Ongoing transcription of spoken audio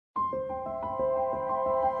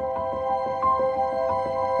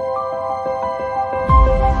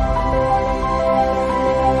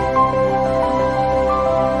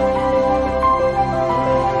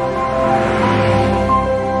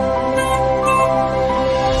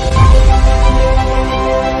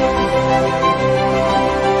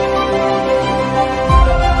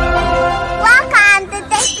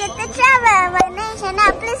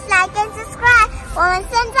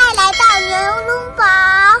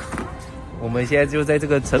我们现在就在这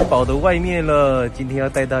个城堡的外面了。今天要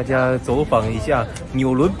带大家走访一下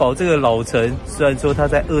纽伦堡这个老城。虽然说它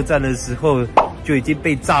在二战的时候就已经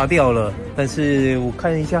被炸掉了，但是我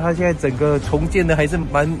看一下它现在整个重建的还是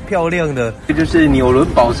蛮漂亮的。这就是纽伦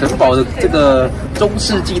堡城堡的这个中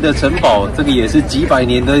世纪的城堡，这个也是几百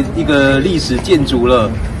年的一个历史建筑了。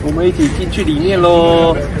我们一起进去里面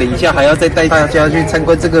咯。等一下还要再带大家去参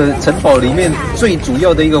观这个城堡里面最主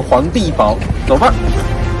要的一个皇帝堡，走吧。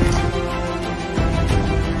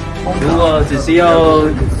如果只是要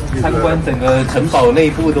参观整个城堡内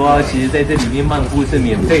部的话，其实在这里面漫步是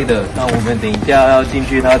免费的。那我们等一下要进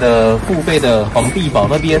去它的付费的皇帝堡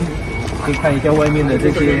那边，可以看一下外面的这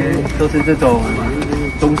些都是这种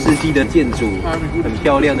中世纪的建筑，很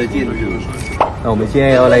漂亮的建筑。那我们现在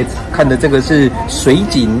要来看的这个是水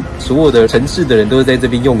井，所有的城市的人都是在这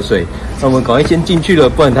边用水。那我们赶快先进去了，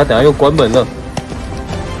不然它等下又关门了。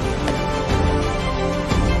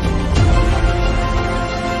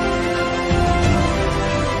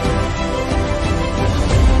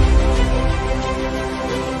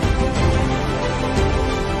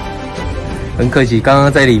很可惜，刚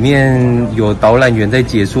刚在里面有导览员在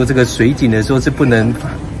解说这个水井的时候是不能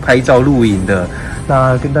拍照录影的。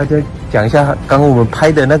那跟大家讲一下，刚刚我们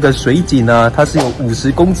拍的那个水井啊，它是有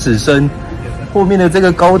50公尺深，后面的这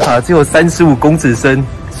个高塔只有35公尺深，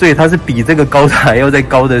所以它是比这个高塔还要再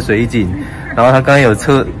高的水井。然后它刚刚有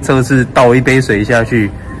测试倒一杯水下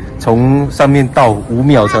去，从上面倒5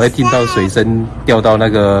秒才会听到水声掉到那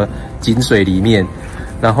个井水里面。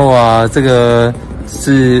然后啊，这个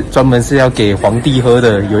是专门是要给皇帝喝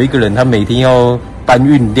的，有一个人他每天要搬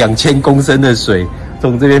运2000公升的水，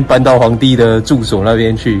从这边搬到皇帝的住所那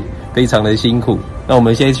边去，非常的辛苦。那我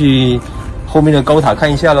们先去后面的高塔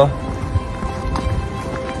看一下咯。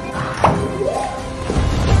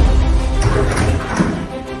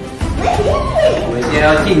我们现在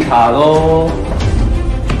要进塔咯。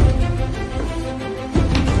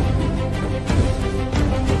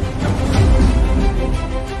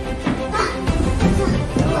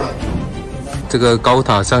这个高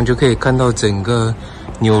塔上就可以看到整个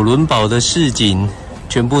纽伦堡的市景，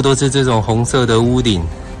全部都是这种红色的屋顶。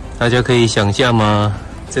大家可以想象吗？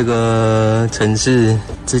这个城市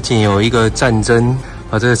之前有一个战争，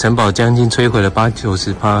把这个城堡将近摧毁了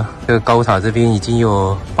80-90%。这个高塔这边已经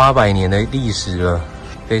有800年的历史了，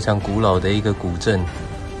非常古老的一个古镇。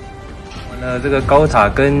完了这个高塔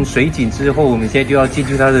跟水井之后，我们现在就要进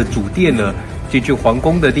去它的主殿了，进去皇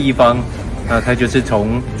宫的地方。那它就是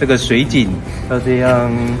从这个水井要这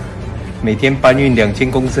样每天搬运2000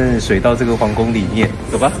公升的水到这个皇宫里面，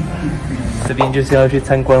走吧。这边就是要去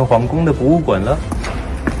参观皇宫的博物馆了。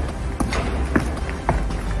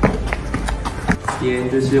这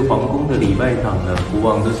边就是皇宫的礼拜堂了，国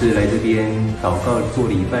王都是来这边祷告做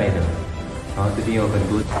礼拜的。然后这边有很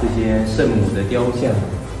多这些圣母的雕像。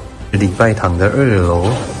礼拜堂的2楼，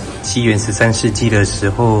西元13世纪的时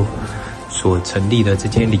候所成立的这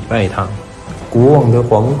间礼拜堂。国王的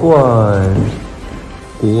皇冠，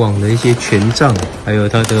国王的一些权杖，还有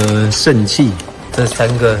他的圣器，这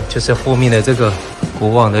3个就是后面的这个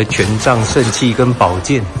国王的权杖、圣器跟宝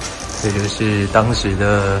剑，这就是当时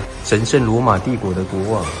的神圣罗马帝国的国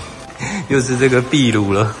王。又是这个秘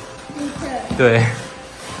鲁了，对，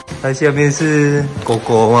它下面是狗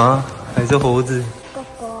狗吗？还是猴子？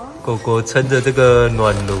狗狗撑着这个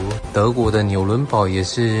暖炉。德国的纽伦堡也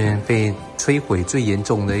是被摧毁最严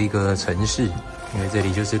重的一个城市，因为这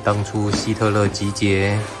里就是当初希特勒集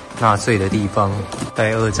结纳粹的地方。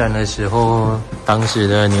在二战的时候，当时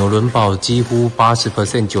的纽伦堡几乎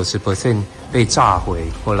80%、90% 被炸毁，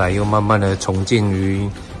后来又慢慢的重建于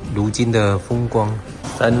如今的风光。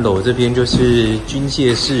3楼这边就是军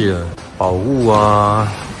械室了，宝物啊、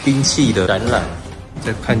兵器的展览。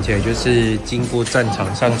这看起来就是经过战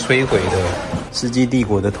场上摧毁的世纪帝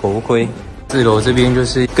国的头盔。4楼这边就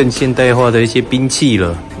是更现代化的一些兵器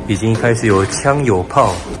了，已经开始有枪有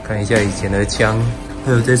炮，看一下以前的枪，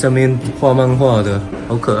还有在上面画漫画的，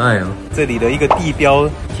好可爱哦。这里的一个地标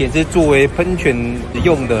也是作为喷泉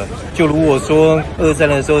用的，就如果说二战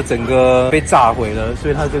的时候整个被炸毁了，所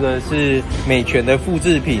以它这个是美权的复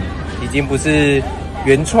制品，已经不是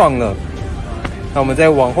原创了。那我们再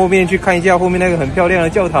往后面去看一下后面那个很漂亮的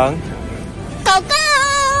教堂。狗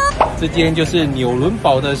狗，这间就是纽伦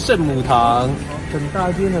堡的圣母堂，很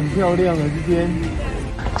大间，很漂亮的这间。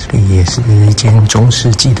这里也是一间中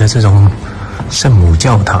世纪的这种圣母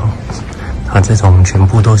教堂，它这种全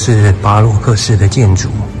部都是巴洛克式的建筑。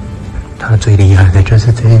它最厉害的就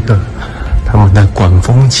是这个，他们的管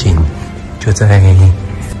风琴就在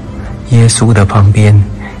耶稣的旁边，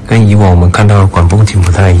跟以往我们看到的管风琴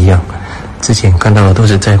不太一样。之前看到的都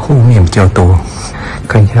是在后面比较多，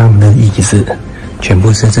看一下他们的椅子，全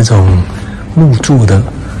部是这种木做的，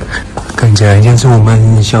看起来像是我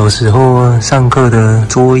们小时候上课的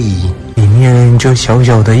桌椅，里面就小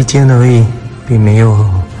小的一间而已，并没有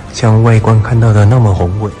像外观看到的那么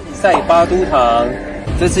宏伟。塞巴都堂，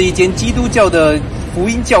这是一间基督教的福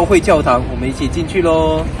音教会教堂，我们一起进去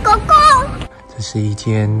咯。狗狗，这是一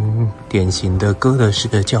间典型的哥德式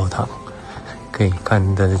的教堂，可以看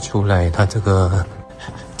得出来它这个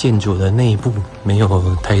建筑的内部没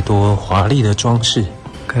有太多华丽的装饰，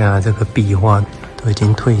看啊，这个壁画都已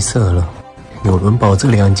经褪色了。纽伦堡这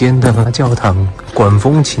2间的教堂管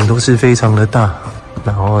风琴都是非常的大，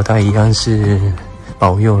然后它一样是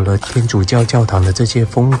保有了天主教教堂的这些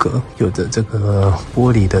风格，有着这个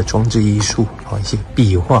玻璃的装置艺术，一些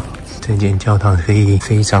壁画。这间教堂可以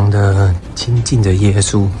非常的亲近着耶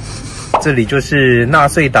稣。这里就是纳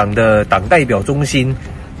粹党的党代表中心，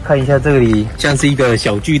看一下这里像是一个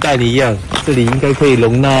小巨蛋一样，这里应该可以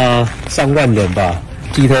容纳上万人吧。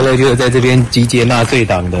希特勒就是在这边集结纳粹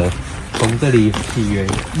党的，从这里起源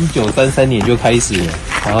，1933年就开始了，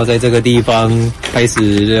然后在这个地方开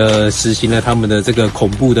始实行了他们的这个恐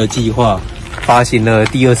怖的计划，发行了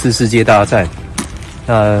第2次世界大战。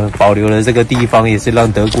那保留了这个地方，也是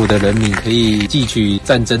让德国的人民可以汲取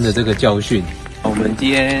战争的这个教训。我们今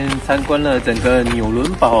天参观了整个纽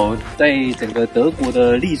伦堡，在整个德国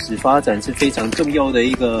的历史发展是非常重要的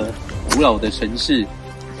一个古老的城市。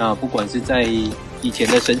那不管是在以前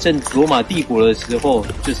的神圣罗马帝国的时候，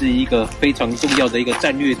就是一个非常重要的一个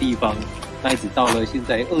战略地方。那一直到了现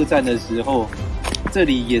在2战的时候，这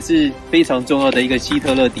里也是非常重要的一个希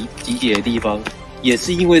特勒集结的地方。也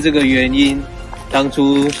是因为这个原因，当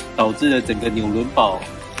初导致了整个纽伦堡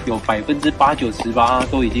有8%-98%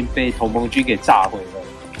都已经被同盟军给炸毁了。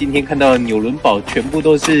今天看到的纽伦堡全部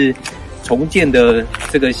都是重建的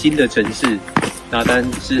这个新的城市，那但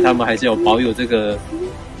是他们还是有保有这个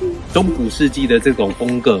中古世纪的这种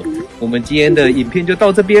风格。我们今天的影片就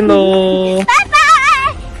到这边咯，拜拜！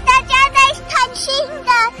大家再看新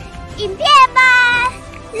的影片吧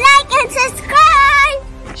 ，Like and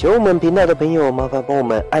subscribe。喜欢我们频道的朋友，麻烦帮我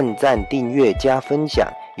们按赞、订阅、加分享，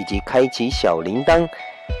以及开启小铃铛，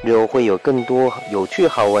日后会有更多有趣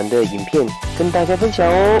好玩的影片跟大家分享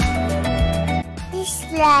哦。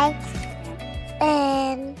Dislike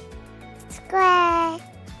and subscribe，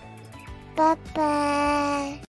拜拜。